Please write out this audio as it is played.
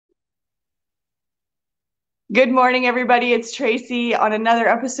Good morning, everybody. It's Tracy on another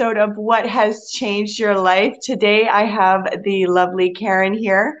episode of What Has Changed Your Life. Today, I have the lovely Karen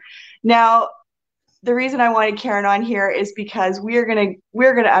here. Now, the reason I wanted Karen on here is because we're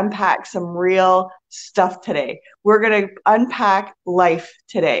gonna unpack some real stuff today. We're gonna unpack life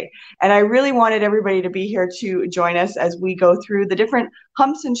today, and I really wanted everybody to be here to join us as we go through the different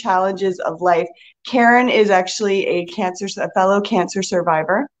humps and challenges of life. Karen is actually a fellow cancer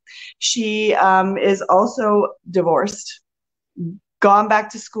survivor. She is also divorced, gone back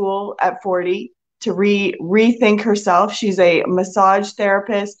to school at 40 to rethink herself. She's a massage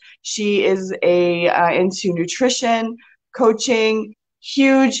therapist. She is a into nutrition, coaching,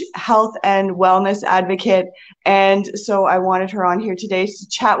 huge health and wellness advocate. And so I wanted her on here today to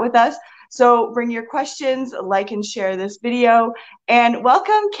chat with us. So bring your questions, like and share this video, and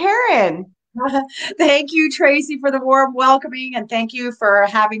welcome, Karen. Thank you, Tracy, for the warm welcoming, and thank you for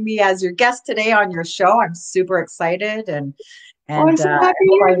having me as your guest today on your show. I'm super excited, and Oh, I'm and so uh, happy I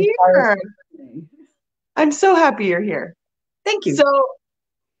hope I you're inspired here. you. I'm so happy you're here. Thank you. So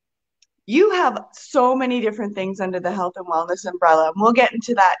you have so many different things under the health and wellness umbrella, and we'll get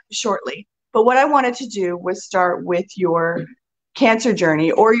into that shortly. But what I wanted to do was start with your cancer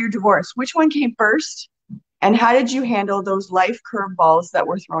journey or your divorce. Which one came first? And how did you handle those life curveballs that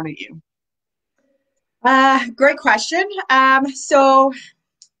were thrown at you? Great question.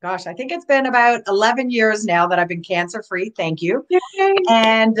 Gosh, I think it's been about 11 years now that I've been cancer free. Thank you. Yay.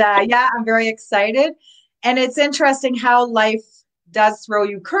 And yeah, I'm very excited. And it's interesting how life does throw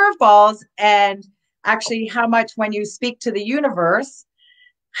you curveballs, and actually how much when you speak to the universe,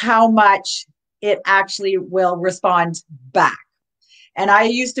 how much it actually will respond back. And I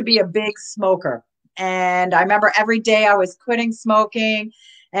used to be a big smoker. And I remember every day I was quitting smoking,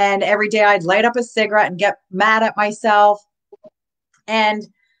 and every day I'd light up a cigarette and get mad at myself. And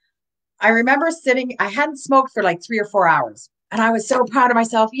I remember I hadn't smoked for like 3 or 4 hours. And I was so proud of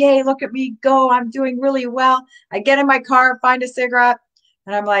myself. Yay, look at me go. I'm doing really well. I get in my car, find a cigarette,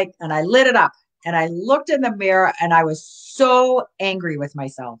 and I'm like, and I lit it up. And I looked in the mirror and I was so angry with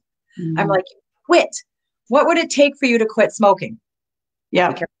myself. I'm Mhm. like, quit. What would it take for you to quit smoking? Be Yeah.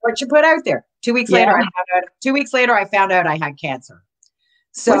 careful what you put out there. 2 weeks Yeah. later, I found out I had cancer.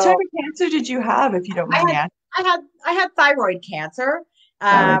 What type So of cancer did you have, if you don't I mind me had asking? I had thyroid cancer.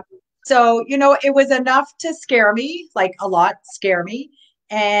 Sorry. So it was enough to scare me, like a lot scare me.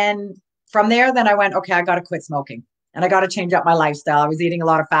 And from there, then I went, okay, I got to quit smoking and I got to change up my lifestyle. I was eating a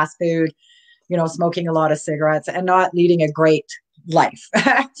lot of fast food, smoking a lot of cigarettes and not leading a great life.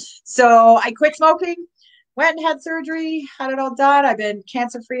 So I quit smoking, went and had surgery, had it all done. I've been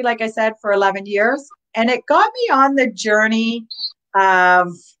cancer free, like I said, for 11 years. And it got me on the journey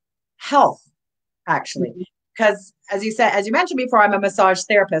of health, actually. Because as you mentioned before, I'm a massage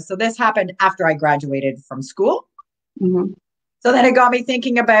therapist. So this happened after I graduated from school. Mhm. So then it got me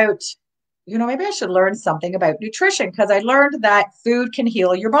thinking about, maybe I should learn something about nutrition, because I learned that food can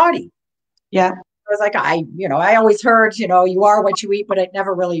heal your body. Yeah. I was like, I always heard, you are what you eat, but it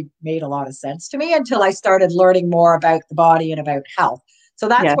never really made a lot of sense to me until I started learning more about the body and about health. So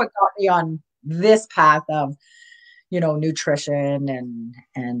that's Yeah. what got me on this path of, nutrition and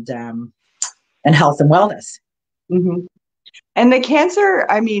health and wellness. Mhm. And the cancer,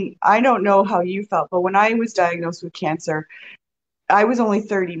 I mean, I don't know how you felt, but when I was diagnosed with cancer, I was only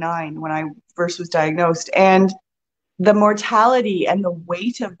 39 when I first was diagnosed. And the mortality and the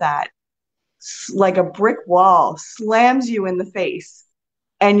weight of that, like a brick wall, slams you in the face.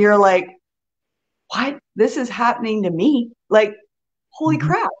 And you're like, what? This is happening to me? Like, holy Mhm.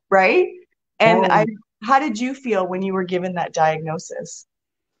 crap, right? And Oh, how did you feel when you were given that diagnosis?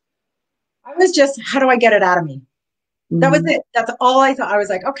 I was just, how do I get it out of me? That was Mhm. it. That's all I thought. I was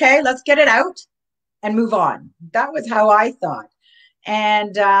like, okay, let's get it out and move on. That was how I thought.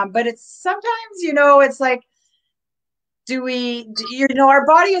 And, but it's sometimes, it's like, our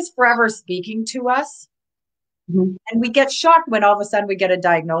body is forever speaking to us. Mhm. And we get shocked when all of a sudden we get a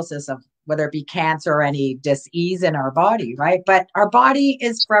diagnosis of whether it be cancer or any disease in our body, right? But our body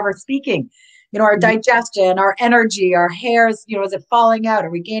is forever speaking. Our Mhm. digestion, our energy, our hairs, is it falling out? Are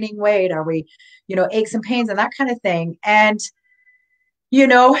we gaining weight? Are we, aches and pains and that kind of thing? And,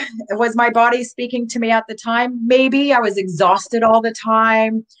 was my body speaking to me at the time? Maybe I was exhausted all the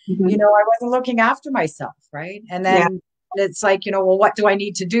time. Mhm. I wasn't looking after myself, right? And Yeah. then it's like, well, what do I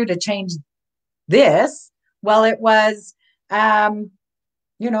need to do to change this? Well, it was, the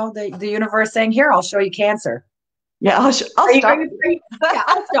universe saying, here, I'll show you cancer. Yeah. I'll stop you. Yeah,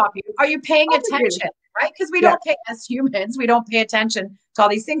 I'll stop you. Are you paying I'll forgive you. attention? Right? Because we Yeah. don't pay, as humans, we don't pay attention to all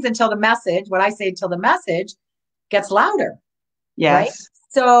these things until the message, what I say, until the message gets louder. Right. Yes.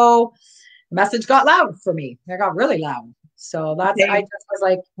 So the message got loud for me. It got really loud. So I Okay. just was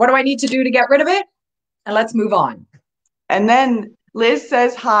like, what do I need to do to get rid of it? And let's move on. And then Liz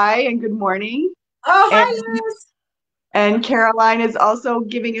says hi and good morning. Oh, And hi, Liz. Caroline is also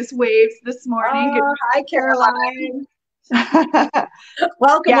giving us waves this morning. Good Oh, hi, Caroline. morning, Caroline.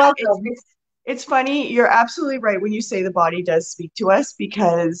 Welcome, Yeah, it's, welcome. it's it's funny. You're absolutely right when you say the body does speak to us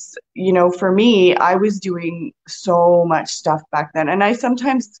because, for me, I was doing so much stuff back then. And I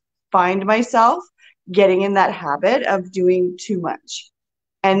sometimes find myself getting in that habit of doing too much.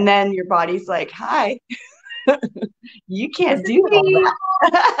 And then your body's like, hi, you This can't is do all me.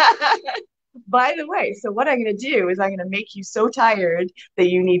 that. By the way, so what I'm going to do is I'm going to make you so tired that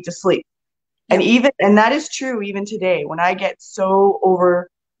you need to sleep. Yep. And that is true even today. When I get so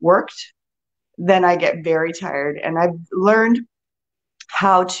overworked, then I get very tired. And I've learned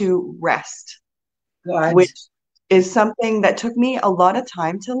how to rest, Good. which is something that took me a lot of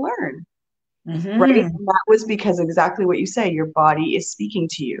time to learn, right? Hmm. And that was because exactly what you say, your body is speaking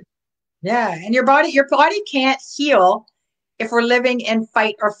to you. Yeah, and your body can't heal if we're living in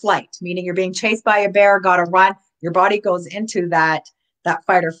fight or flight, meaning you're being chased by a bear, gotta run. Your body goes into that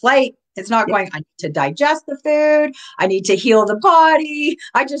fight or flight. It's not Yeah. going, I need to digest the food, I need to heal the body.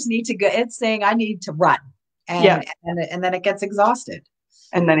 I just need to go. It's saying I need to run. Yeah. And then it gets exhausted.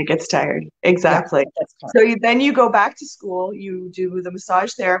 And then it gets tired. Yeah, Exactly. that's hard. So then you go back to school, you do the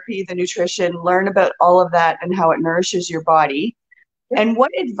massage therapy, the nutrition, learn about all of that and how it nourishes your body. Yep. And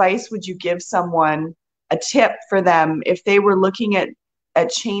what advice would you give someone, a tip for them if they were looking at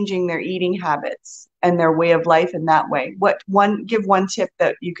changing their eating habits and their way of life in that way? Give one tip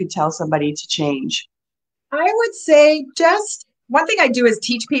that you could tell somebody to change? I would say just one thing I do is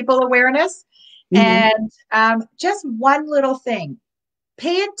teach people awareness Hmm. and just one little thing.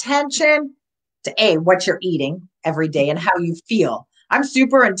 Pay attention to what you're eating every day and how you feel. I'm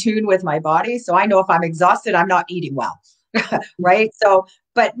super in tune with my body, so I know if I'm exhausted, I'm not eating well, right? So,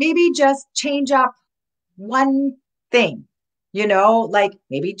 but maybe just change up one thing, like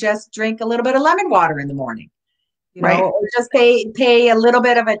maybe just drink a little bit of lemon water in the morning, Right. or just pay a little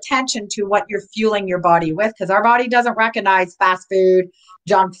bit of attention to what you're fueling your body with, because our body doesn't recognize fast food,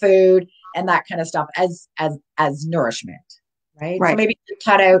 junk food, and that kind of stuff as nourishment, right? So Right. maybe you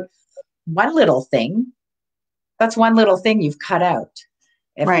cut out one little thing. That's one little thing you've cut out.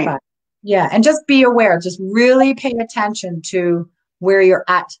 If Right. Yeah, and just be aware, just really pay attention to where you're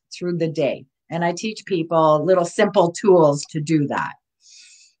at through the day. And I teach people little simple tools to do that.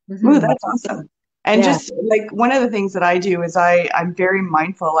 Ooh, Hmm. that's awesome. And Yeah, just like one of the things that I do is I'm very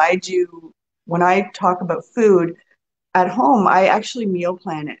mindful. I do when I talk about food at home, I actually meal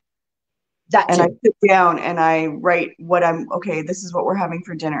plan it. that And I too. sit down and I write okay, this is what we're having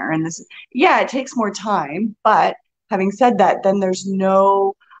for dinner. And yeah, it takes more time. But having said that, then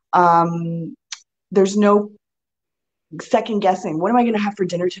um, there's no second guessing. What am I going to have for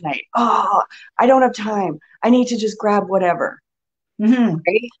dinner tonight? Oh, I don't have time. I need to just grab whatever. Hmm.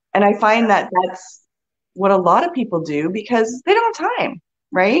 Right. And I find that that's what a lot of people do because they don't have time.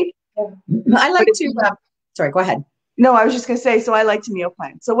 Right. I But like if to, you, sorry, go ahead. no, I was just going to say, so I like to meal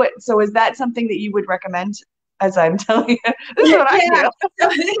plan. So is that something that you would recommend as I'm telling you? This is what I Yeah.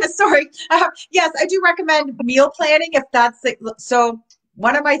 do. Sorry. Yes, I do recommend meal planning if that's so.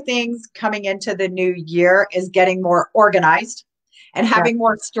 One of my things coming into the new year is getting more organized and Yeah. having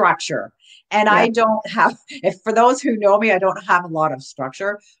more structure. And Yeah. I don't have, if for those who know me, I don't have a lot of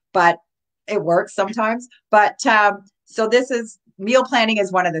structure, but it works sometimes. But so this is meal planning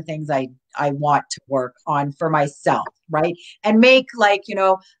is one of the things I want to work on for myself, right? And make like,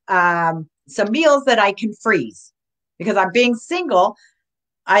 some meals that I can freeze because I'm being single.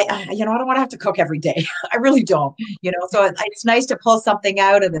 I don't want to have to cook every day. I really don't, so it's nice to pull something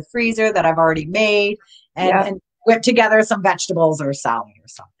out of the freezer that I've already made Yeah. and whip together some vegetables or salad or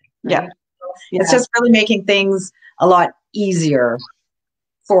something, Yeah. right? It's Yeah. just really making things a lot easier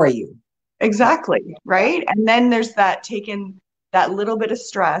for you. Exactly. Right. And then there's that little bit of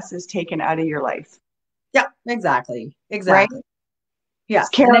stress is taken out of your life. Yeah, exactly. Right. Exactly. Yeah. And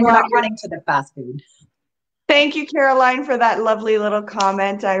then you're Caroline, not running to the fast food. thank you, Caroline, for that lovely little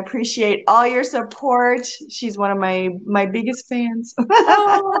comment. I appreciate all your support. She's one of my biggest fans.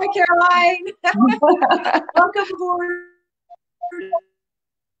 Oh, hi, Caroline. Welcome aboard.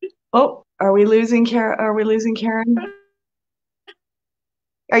 Oh, are we losing Karen? Are we losing Karen?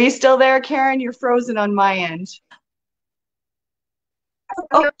 Are you still there, Karen? You're frozen on my end.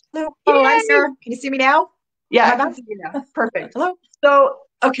 Oh, Oh, I'm yay! Sarah. Can you see me now? Yeah, Am I I can back? see you now. Perfect. Hello? So,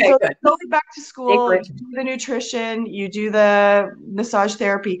 Okay, so good. going back to Stay school, you bridging. do the nutrition, you do the massage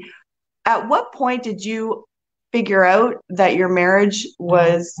therapy. At what point did you figure out that your marriage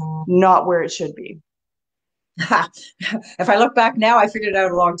was not where it should be? If I look back now, I figured it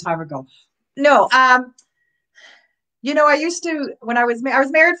out a long time ago. No, I used to when I was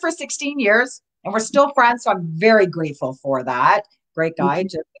married for 16 years, and we're still friends, so I'm very grateful for that. Great guy,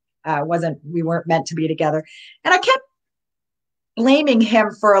 just wasn't we weren't meant to be together, and I kept blaming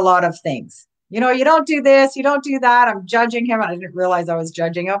him for a lot of things. You don't do this, you don't do that. I'm judging him, and I didn't realize I was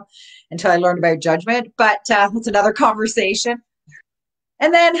judging him until I learned about judgment. But that's another conversation.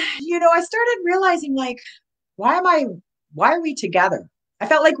 And then, I started realizing like, why am I? Why are we together? I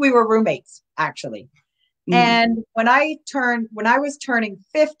felt like we were roommates, actually. Mm-hmm. And when I was turning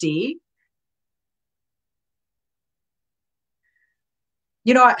 50,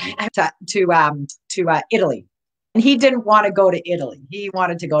 I had to Italy, and he didn't want to go to Italy. He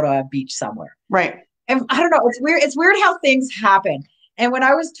wanted to go to a beach somewhere. Right. And I don't know, it's weird. It's weird how things happen. And when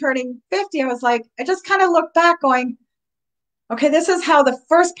I was turning 50, I was like, I just kind of looked back going, okay, this is how the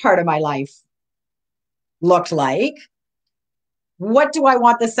first part of my life looked like. What do I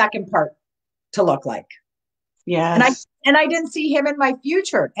want the second part to look like? Yes. And I didn't see him in my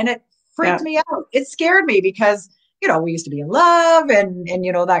future, and it freaked me out. It scared me because we used to be in love and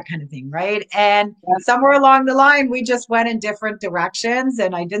that kind of thing, right? And somewhere along the line, we just went in different directions,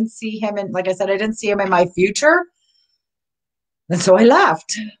 and I didn't see him like I said, I didn't see him in my future, and so I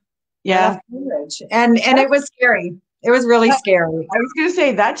left. Yeah. And it was scary. It was really scary. I was going to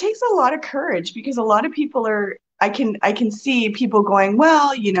say that takes a lot of courage, because a lot of people I can see people going,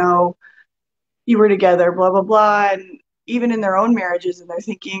 well, you were together, blah, blah, blah. And even in their own marriages, and they're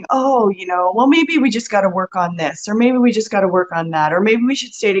thinking, oh, well, maybe we just got to work on this, or maybe we just got to work on that, or maybe we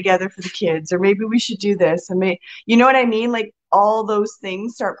should stay together for the kids, or maybe we should do this. And you know what I mean? Like all those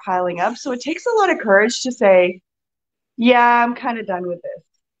things start piling up. So it takes a lot of courage to say, yeah, I'm kind of done with this,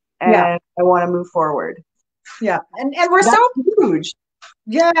 and Yeah. I want to move forward. Yeah. And we're That's so huge.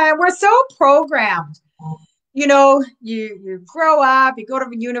 Yeah, we're so programmed. You grow up, you go to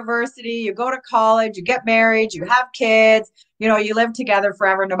university, you go to college, you get married, you have kids, you live together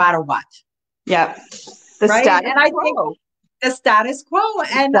forever no matter what. Yeah. The Right. status And I quo. think the status quo.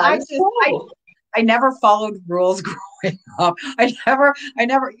 And I never followed rules growing up. I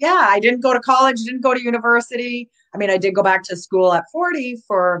didn't go to college, didn't go to university. I mean, I did go back to school at 40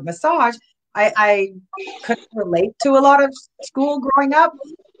 for massage. I couldn't relate to a lot of school growing up.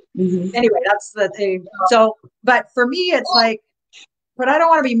 Mm-hmm. Anyway, that's the thing. So, but for me, it's like, but I don't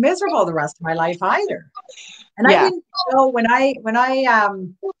want to be miserable the rest of my life either. And I didn't know when I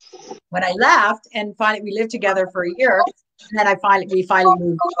left, and finally we lived together for a year, and then we finally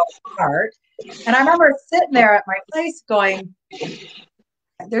moved apart. And I remember sitting there at my place going,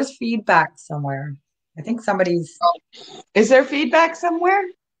 there's feedback somewhere. I think somebody's. Is there feedback somewhere?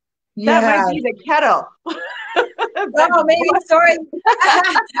 That might be the kettle. Oh, maybe. Sorry.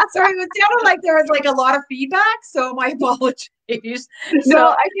 Sorry. It sounded like there was like a lot of feedback. So my apologies.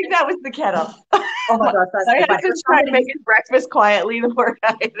 No, I think that was the kettle. Oh my gosh. That's I was just trying to make his breakfast quietly the poor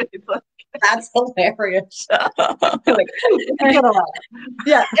guy. That's hilarious. Like,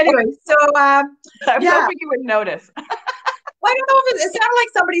 yeah. Anyway, so I'm hoping you would notice. Well, I don't know if it sounded like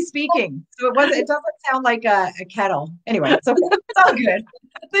somebody speaking. So it doesn't sound like a kettle. Anyway, it's okay. It's all good.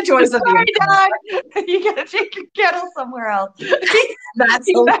 The joys of the Dad. You gotta take your kettle somewhere else. That's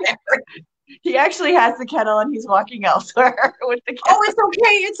hilarious. He actually has the kettle and he's walking elsewhere with the kettle. Oh, it's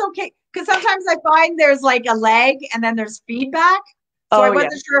okay. It's okay. Because sometimes I find there's like a lag and then there's feedback. So I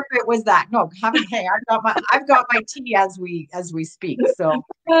wasn't sure if it was that. No, hey, I've got my tea as we speak. So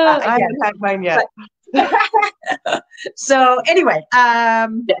I haven't had mine yet. So anyway,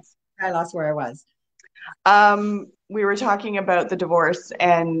 yes, I lost where I was. We were talking about the divorce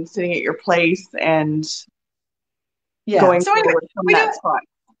and sitting at your place and going forward from that spot.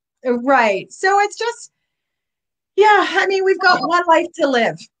 Right. So it's just, I mean, we've got one life to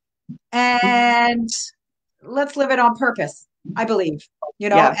live, and let's live it on purpose, I believe,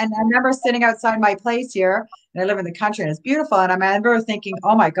 And I remember sitting outside my place here, and I live in the country, and it's beautiful. And I remember thinking,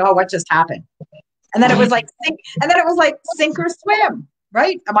 oh my God, what just happened? And then it was like sink or swim,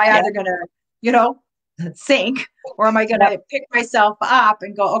 right? Am I either going to, sink, or am I going to pick myself up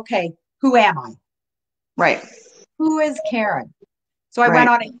and go, okay, who am I? Right. Who is Karen? So I went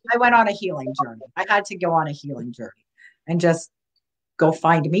on a healing journey. I had to go on a healing journey and just go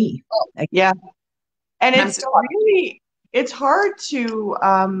find me. Yeah. And it's hard to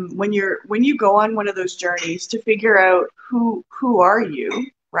when you go on one of those journeys to figure out who are you,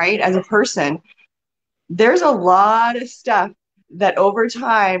 right? As a person, there's a lot of stuff that over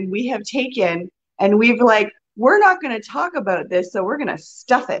time we have taken and we've like, we're not going to talk about this, so we're going to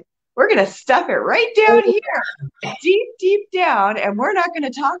stuff it. we're going to stuff it right down here, deep, deep down, and we're not going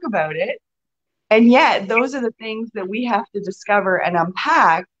to talk about it. And yet, those are the things that we have to discover and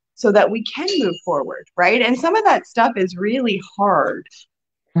unpack so that we can move forward, right? And some of that stuff is really hard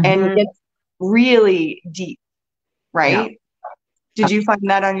and Mhm. it's really deep, Yeah. right? Did you find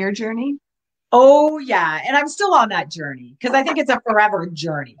that on your journey? Oh, yeah. And I'm still on that journey because I think it's a forever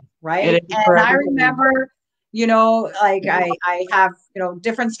journey, It right? is And I forever. remember, like I have,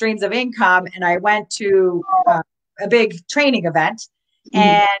 different streams of income, and I went to a big training event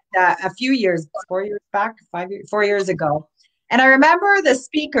Mhm. and a few years, 4 years back, 5 years, 4 years ago. And I remember the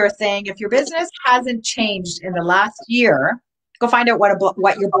speaker saying, if your business hasn't changed in the last year, go find out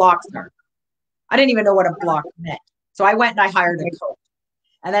what your blocks are. I didn't even know what a block meant. So I went and I hired a coach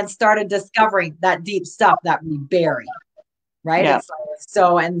and then started discovering that deep stuff that we bury, right? Yeah. It's like,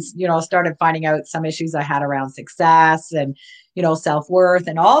 so, and, started finding out some issues I had around success and, self-worth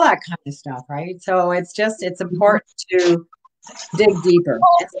and all that kind of stuff, right? So it's important to dig deeper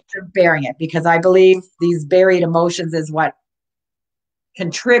instead of burying it, because I believe these buried emotions is what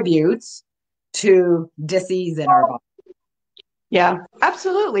contributes to disease in our body. Yeah,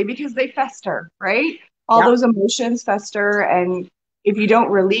 absolutely, because they fester, right? All Yeah, those emotions fester, and if you don't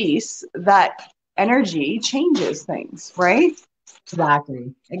release that energy, changes things, right?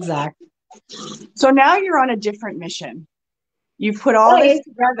 exactly. So now you're on a different mission. You've put all this Hey,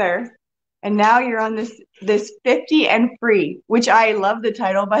 together, and now you're on this 50 and free, which I love the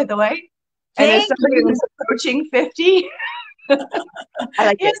title, by the way. And as thank somebody you. who's approaching 50, I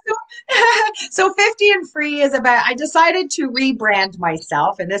like Yeah, it. so 50 and free is about, I decided to rebrand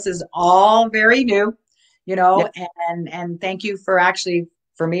myself, and this is all very new, Yeah, and thank you for actually,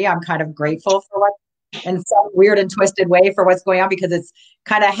 for me, I'm kind of grateful for what, in some weird and twisted way, for what's going on, because it's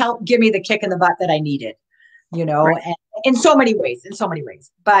kind of helped give me the kick in the butt that I needed, right. and in so many ways.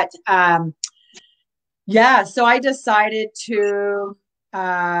 But yeah, so I decided to,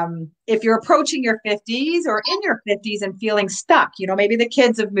 if you're approaching your 50s or in your 50s and feeling stuck, maybe the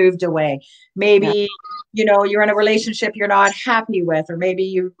kids have moved away, Yeah, maybe, you're in a relationship you're not happy with, or maybe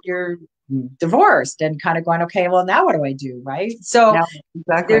you're divorced and kind of going, okay, well, now what do I do? Right. So yeah,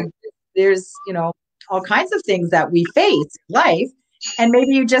 there, exactly. there's, all kinds of things that we face in life, and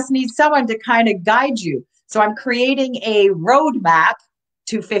maybe you just need someone to kind of guide you. So I'm creating a roadmap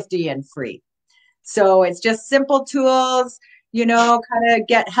to 50 and free. So it's just simple tools, kind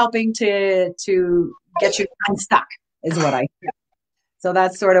of helping to get you unstuck is what I feel. So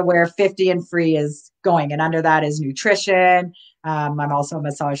that's sort of where 50 and free is going. And under that is nutrition. I'm also a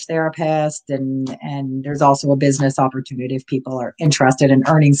massage therapist, and there's also a business opportunity if people are interested in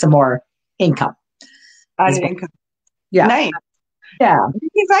earning some more income as Added well. income. Yeah. Nice. Yeah.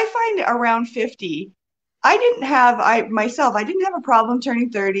 Because I find around 50, I didn't have a problem turning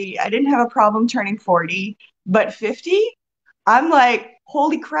 30. I didn't have a problem turning 40, but 50, I'm like,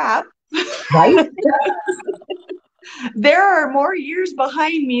 holy crap. Right. There are more years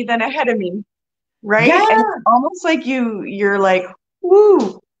behind me than ahead of me, right? And Yeah. it's almost like you're like,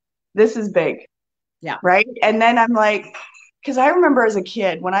 whoo, this is big, Yeah. right? And then I'm like, because I remember as a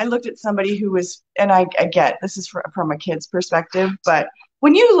kid when I looked at somebody who was, and I get this is from a kid's perspective, but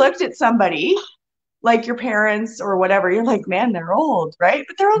when you looked at somebody like your parents or whatever, you're like, man, they're old, right?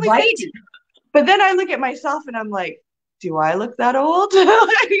 But they're only Right. 50. But then I look at myself and I'm like, do I look that old? Like,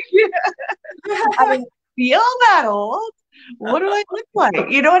 I don't feel that old. What do I look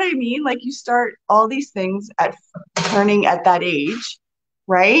like? You know what I mean? Like you start all these things at turning at that age,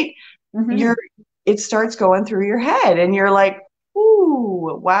 right? You're Hmm. it starts going through your head and you're like,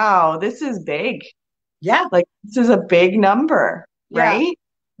 ooh, wow, this is big. Yeah. Like this is a big number, Yeah. right?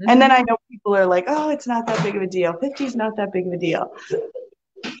 And then Hmm. I know people are like, oh, it's not that big of a deal. 50 is not that big of a deal.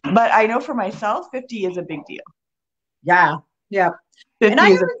 But I know for myself, 50 is a big deal. Yeah. Yeah. And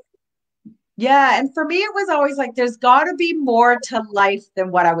 50 is a yeah, and for me, it was always like there's got to be more to life than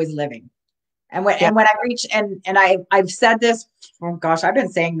what I was living. yeah, And when I reach, and I've said this, oh gosh, I've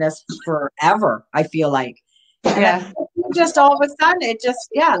been saying this forever, I feel like. And then yeah, just all of a sudden, it just,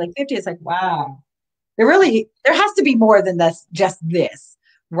 yeah, like 50 is like, wow, there has to be more than just this,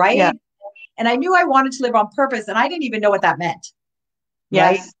 yeah, right? And I knew I wanted to live on purpose, and I didn't even know what that meant,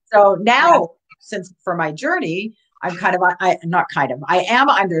 right? yes, So yeah, now, since for my journey, I'm kind of, not kind of, I am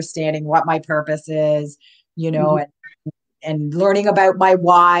understanding what my purpose is, you know, mhm, and learning about my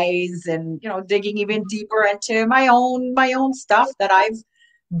whys, and digging even deeper into my own stuff that I've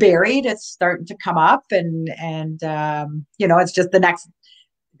buried. It's starting to come up, and it's just the next,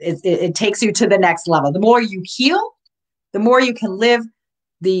 it takes you to the next level. The more you heal, the more you can live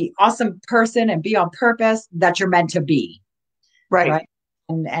the awesome person and be on purpose that you're meant to be, right. right?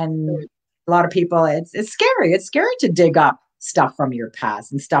 And a lot of people, it's scary. It's scary to dig up stuff from your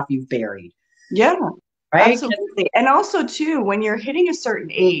past and stuff you've buried, Yeah, right? absolutely. And also too, when you're hitting a certain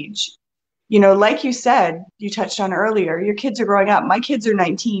age, like you said, you touched on earlier, your kids are growing up. My kids are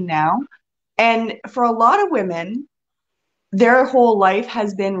 19 now. And for a lot of women, their whole life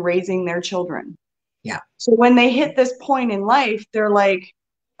has been raising their children. Yeah. So when they hit this point in life, they're like,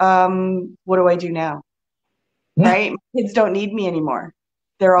 what do I do now? Yeah. Right? My kids don't need me anymore.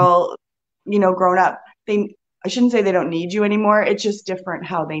 They're all, grown up. I shouldn't say they don't need you anymore. It's just different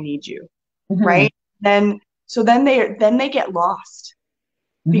how they need you. Hmm. Right? Then they get lost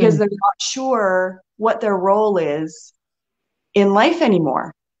because Hmm. they're not sure what their role is in life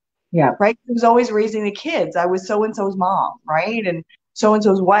anymore. Yeah. Right? Who's always raising the kids? I was so and so's mom, right? And so and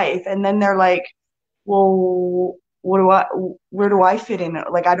so's wife. And then they're like, well, where do I fit in?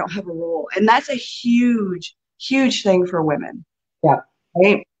 Like, I don't have a role. And that's a huge, huge thing for women, Yeah.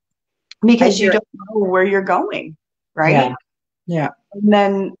 right? I Because you hear it. don't know where you're going, Yeah. right? Yeah. And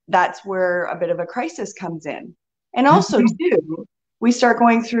then that's where a bit of a crisis comes in. And also, Mhm. too, we start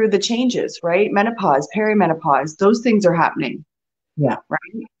going through the changes, right? Menopause, perimenopause, those things are happening, Yeah.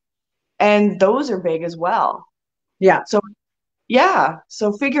 right? And those are big as well. Yeah. So, yeah.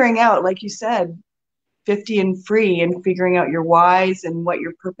 So figuring out, like you said, 50 and free and figuring out your whys and what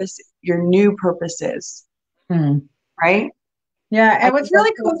your purpose, your new purpose is, Hmm. right? Yeah. I And think what's that's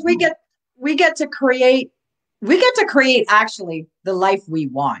really so cool is cool. we get to create actually the life we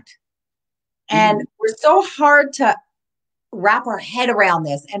want. And Mhm. we're so hard to wrap our head around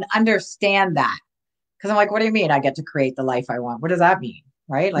this and understand that. Because I'm like, what do you mean I get to create the life I want? What does that mean?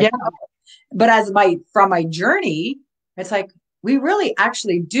 Right? Yeah, Like, but from my journey, it's like we really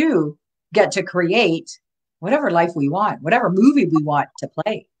actually do get to create whatever life we want, whatever movie we want to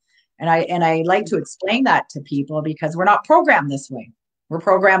play. And I like to explain that to people because we're not programmed this way. We're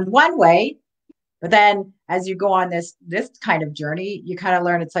programmed one way, but then as you go on this kind of journey, you kind of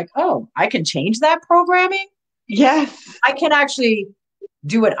learn it's like, oh, I can change that programming. yes, I can actually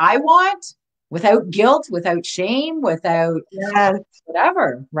do what I want without guilt, without shame, without yes,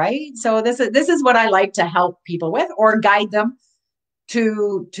 whatever, right? So this is what I like to help people with or guide them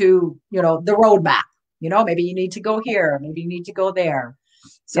to the roadmap. Maybe you need to go here, maybe you need to go there.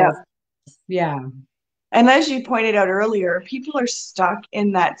 yeah. So yeah. And as you pointed out earlier, people are stuck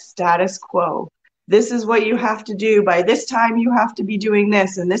in that status quo. This is what you have to do. By this time, you have to be doing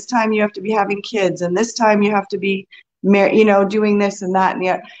this, and this time you have to be having kids, and this time you have to be, doing this and that and the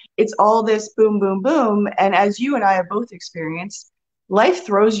other. It's all this boom, boom, boom. And as you and I have both experienced, life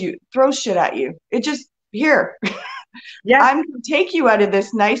throws shit at you. It just here. Yeah. I'm going to take you out of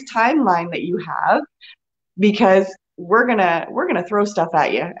this nice timeline that you have because we're gonna throw stuff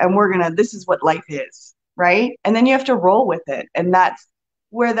at you, and this is what life is, right? And then you have to roll with it, and that's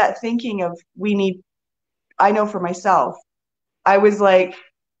where that thinking of we need. I know for myself, I was like,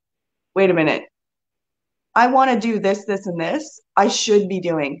 wait a minute, I want to do this, this, and this. I should be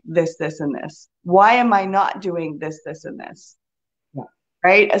doing this, this, and this. Why am I not doing this, this, and this? Yeah.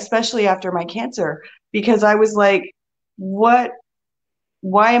 Right? Especially after my cancer, because I was like, what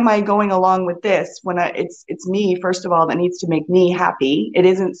why am I going along with this when it's me, first of all, that needs to make me happy. It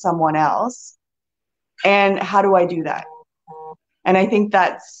isn't someone else. And how do I do that? And I think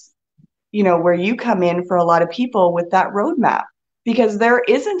that's, where you come in for a lot of people with that roadmap, because there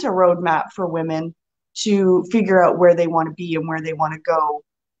isn't a roadmap for women to figure out where they want to be and where they want to go,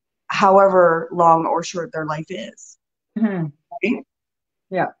 however long or short their life is. Mhm. Right?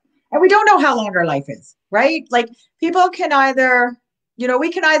 Yeah. And we don't know how long our life is, right? Like people can either,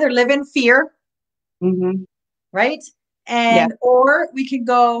 we can either live in fear, Mm-hmm. right? Yeah. And or we can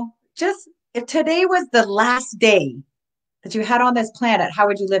go just if today was the last day that you had on this planet, how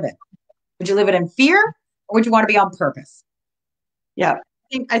would you live it? Would you live it in fear or would you want to be on purpose? Yeah.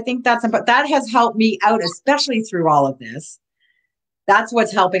 I think but that has helped me out, especially through all of this. That's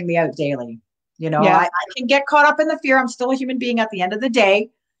what's helping me out daily. Yeah. I can get caught up in the fear. I'm still a human being at the end of the day,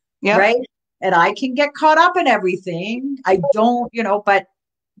 Yep. right? And I can get caught up in everything. I don't, but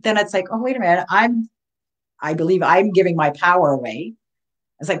then it's like, oh, wait a minute. I believe I'm giving my power away.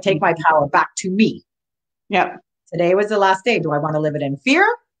 It's like, take my power back to me. Yep. Today was the last day. Do I want to live it in fear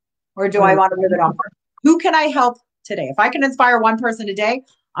or do I Or- want to live it on purpose? Who can I help today? If I can inspire one person today,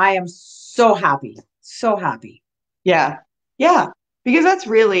 I am so happy. So happy. Yeah. Yeah. Because that's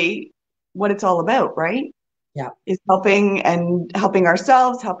really what it's all about, right? Yeah. Is helping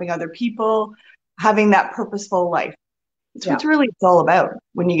ourselves, helping other people, having that purposeful life. It's Yeah. what's really it's all about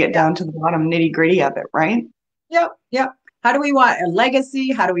when you get Yeah. down to the bottom nitty gritty of it, right? Yep. Yep. How do we want a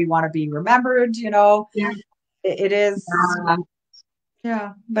legacy? How do we want to be remembered? Yeah. It is,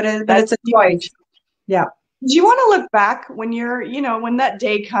 Yeah. But That's it's a choice. huge. Yeah. Do you want to look back when you're, when that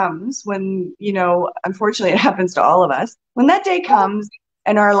day comes, when, unfortunately it happens to all of us, when that day comes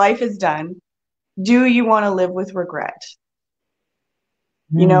and our life is done, do you want to live with regret?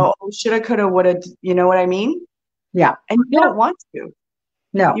 Mm. Oh, shoulda, coulda, woulda, you know what I mean? Yeah. And you Yeah. don't want to.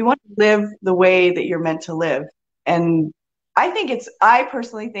 No. You want to live the way that you're meant to live. And I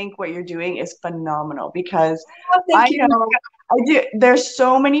personally think what you're doing is phenomenal because Oh, I thank you. know there's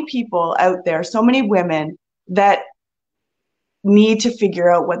so many people out there, so many women that need to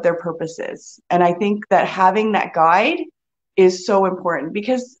figure out what their purpose is. And I think that having that guide is so important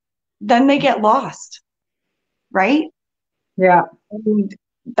because then they get lost, right? Yeah. And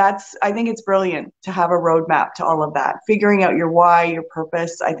I think it's brilliant to have a roadmap to all of that. Figuring out your why, your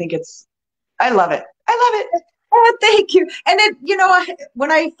purpose. I love it. I love it. Oh, thank you. And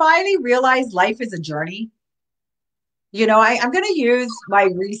when I finally realized life is a journey, I'm going to use my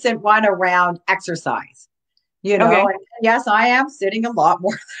recent one around exercise. Okay. And yes, I am sitting a lot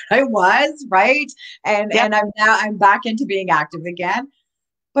more than I was, right? And Yep. and I'm back into being active again.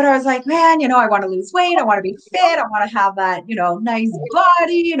 But I was like, man, I want to lose weight. I want to be fit. I want to have that, nice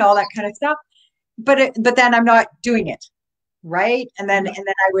body, all that kind of stuff. But then I'm not doing it, right? And then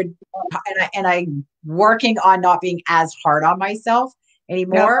I would and I working on not being as hard on myself Yep.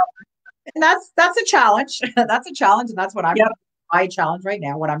 anymore. And that's a challenge. That's a challenge, and that's what I'm Yep. my challenge right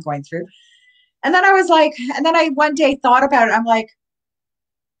now, what I'm going through. And then I was like, and then I one day thought about it. I'm like,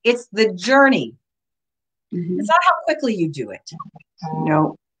 it's the journey. It's Mhm. not how quickly you do it,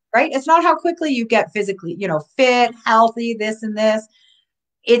 No. right? It's not how quickly you get physically, fit, healthy, this and this.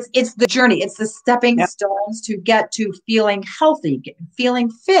 It's the journey. It's the stepping Yep. stones to get to feeling healthy, feeling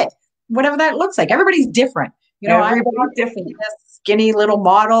fit, whatever that looks like. Everybody's different. I'm not Everybody's going to be different. this skinny little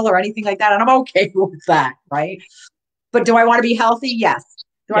model or anything like that, and I'm okay with that, right? But do I want to be healthy? Yes.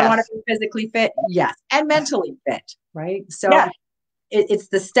 Do I want to Yes. be physically fit? Yes. And mentally fit, right? So Yeah. it's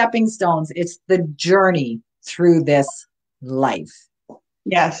the stepping stones, it's the journey through this life.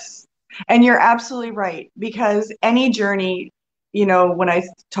 Yes. And you're absolutely right because any journey, when I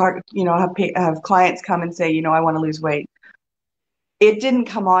talk, have clients come and say, I want to lose weight. It didn't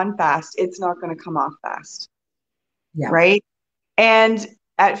come on fast. It's not going to come off fast, Yeah. right? And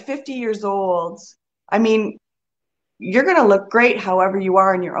at 50 years old, I mean, you're going to look great however you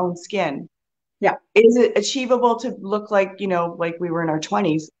are in your own skin. Yeah. Is it achievable to look like, like we were in our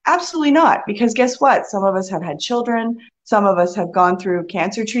 20s? Absolutely not. Because guess what? Some of us have had children. Some of us have gone through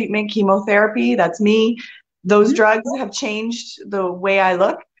cancer treatment, chemotherapy. That's me. Those Mhm. drugs have changed the way I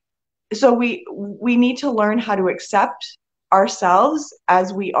look. So we need to learn how to accept ourselves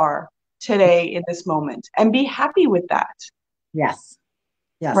as we are today in this moment and be happy with that, Yes.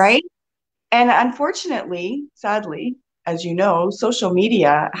 Yes. right? And unfortunately, sadly, as you know, social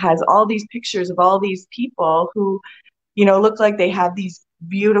media has all these pictures of all these people who, look like they have these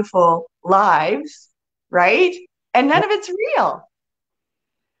beautiful lives, right? And none Yeah. of it's real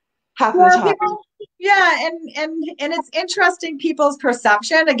half of the Well, time. people, yeah, and it's interesting people's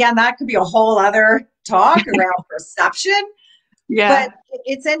perception. Again, that could be a whole other talk around perception. But Yeah.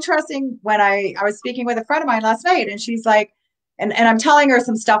 it's interesting when I was speaking with a friend of mine last night, and she's like, and I'm telling her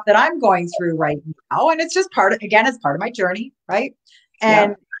some stuff that I'm going through right now, and it's just again, it's part of my journey, right?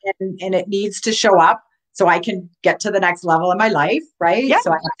 Yeah. And and it needs to show up so I can get to the next level in my life, right? Yeah.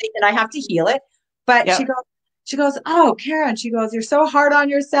 So I have to heal it. But Yeah. she goes, oh, Karen, she goes, you're so hard on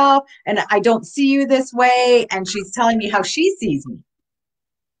yourself, and I don't see you this way. And she's telling me how she sees me.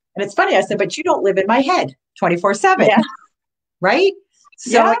 And it's funny, I said, but you don't live in my head 24/7, Yeah. right?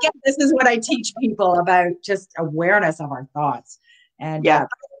 So Yeah. again, this is what I teach people about just awareness of our thoughts. And Yeah.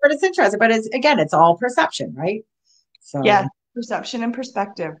 but it's interesting, but it's all perception, right? Yeah. So Perception and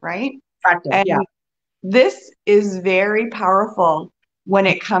perspective, right? practice, And yeah. this is very powerful when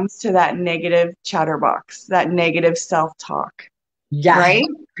it comes to that negative chatterbox, that negative self-talk, Yeah. right?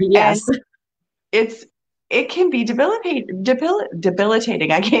 And Yes. it's it can be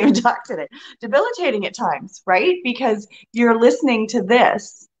debilitating. I can't even talk today. Debilitating at times, right? Because you're listening to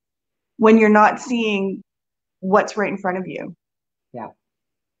this when you're not seeing what's right in front of you, Yeah.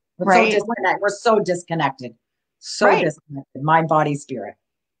 right? We're so disconnected. So Right, disconnected. Mind, body, spirit.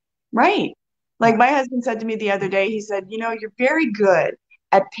 right. Like Yeah. my husband said to me the other day, he said, you're very good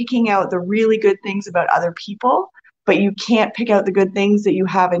at picking out the really good things about other people, but you can't pick out the good things that you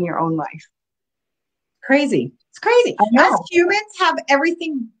have in your own life. Crazy. It's crazy. I Us know. humans have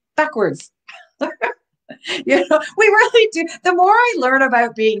everything backwards. We really do. The more I learn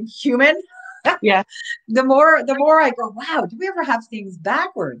about being human, Yeah. the more I go, wow, do we ever have things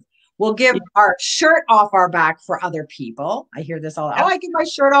backwards? We'll give our shirt off our back for other people. I hear this all. Oh, I give my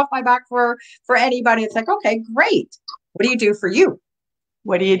shirt off my back for anybody. It's like, okay, great. What do you do for you?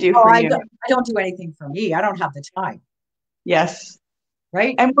 What do you do Oh, for you? I don't do anything for me. I don't have the time. Yes.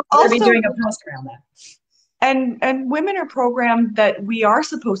 Right? And we're I'm going to be also doing a post around that. and women are programmed that we are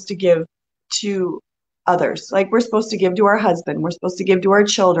supposed to give to others. Like we're supposed to give to our husband, we're supposed to give to our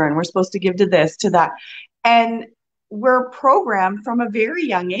children, we're supposed to give to this, to that. And we're programmed from a very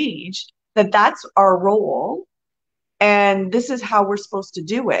young age that that's our role and this is how we're supposed to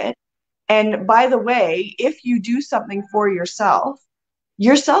do it. And by the way, if you do something for yourself,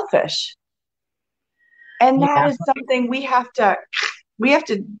 you're selfish. And that Yeah. is something we have to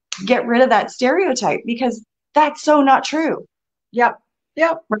get rid of that stereotype because that's so not true. Yep.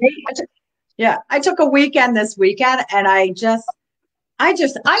 Yep. Right? Yeah. I took a weekend this weekend and you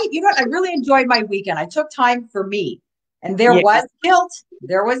know what? I really enjoyed my weekend. I took time for me and there Yeah. was guilt.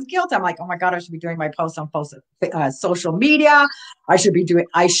 There was guilt. I'm like, oh my God, I should be doing my posts on social media. I should be doing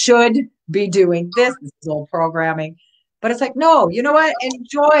this. This is all programming. But it's like, no, you know what?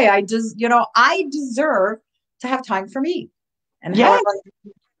 Enjoy. I deserve to have time for me and Yes. however,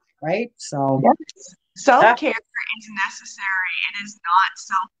 right? So Yes. that, Self-care is necessary. It is not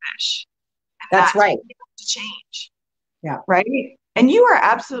selfish. And that's that's what right. we have to change. Yeah. Right? And you are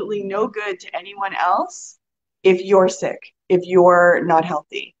absolutely no good to anyone else if you're sick, if you're not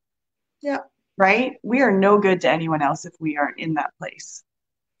healthy. Yeah. Right? We are no good to anyone else if we are in that place.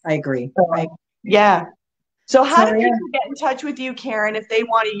 I agree. So, yeah. So how So do yeah. people get in touch with you, Karen, if they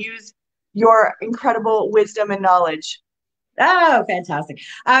want to use your incredible wisdom and knowledge? Oh, fantastic.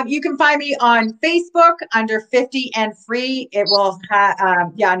 You can find me on Facebook under 50 and free. It will have,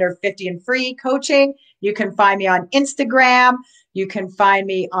 under 50 and free coaching. You can find me on Instagram. You can find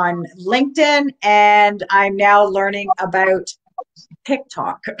me on LinkedIn. And I'm now learning about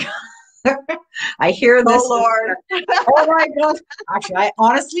TikTok. I hear Oh, this. Lord. Oh my God.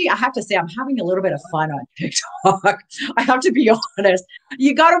 Actually, I have to say, I'm having a little bit of fun on TikTok. I have to be honest.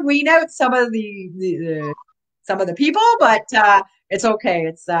 You got to wean out some of the people, but it's okay.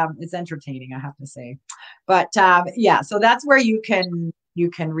 It's entertaining, I have to say. But yeah, so that's where you can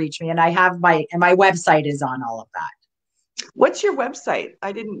reach me, and I have my website is on all of that. What's your website?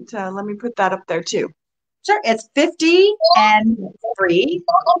 I didn't, let me put that up there too. Sure, it's 50 and free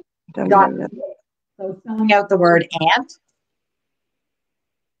dot. So spelling out the word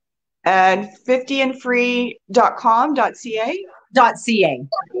And 50andfree.com.ca. .ca,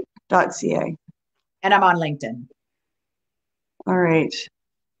 .ca. and I'm on LinkedIn. All right.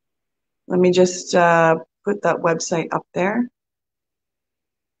 Let me just put that website up there.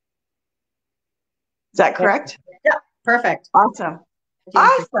 Is that correct? Yeah, perfect. Awesome.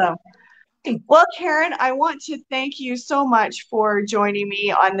 Awesome. Well, Karen, I want to thank you so much for joining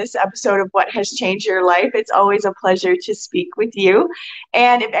me on this episode of What Has Changed Your Life. It's always a pleasure to speak with you.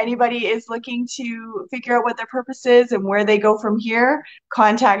 And if anybody is looking to figure out what their purpose is and where they go from here,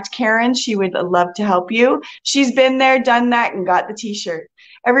 contact Karen. She would love to help you. She's been there, done that, and got the t-shirt.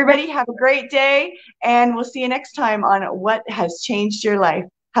 Everybody have a great day, and we'll see you next time on What Has Changed Your Life.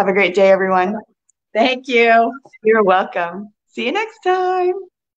 Have a great day, everyone. Thank you. You're welcome. See you next time.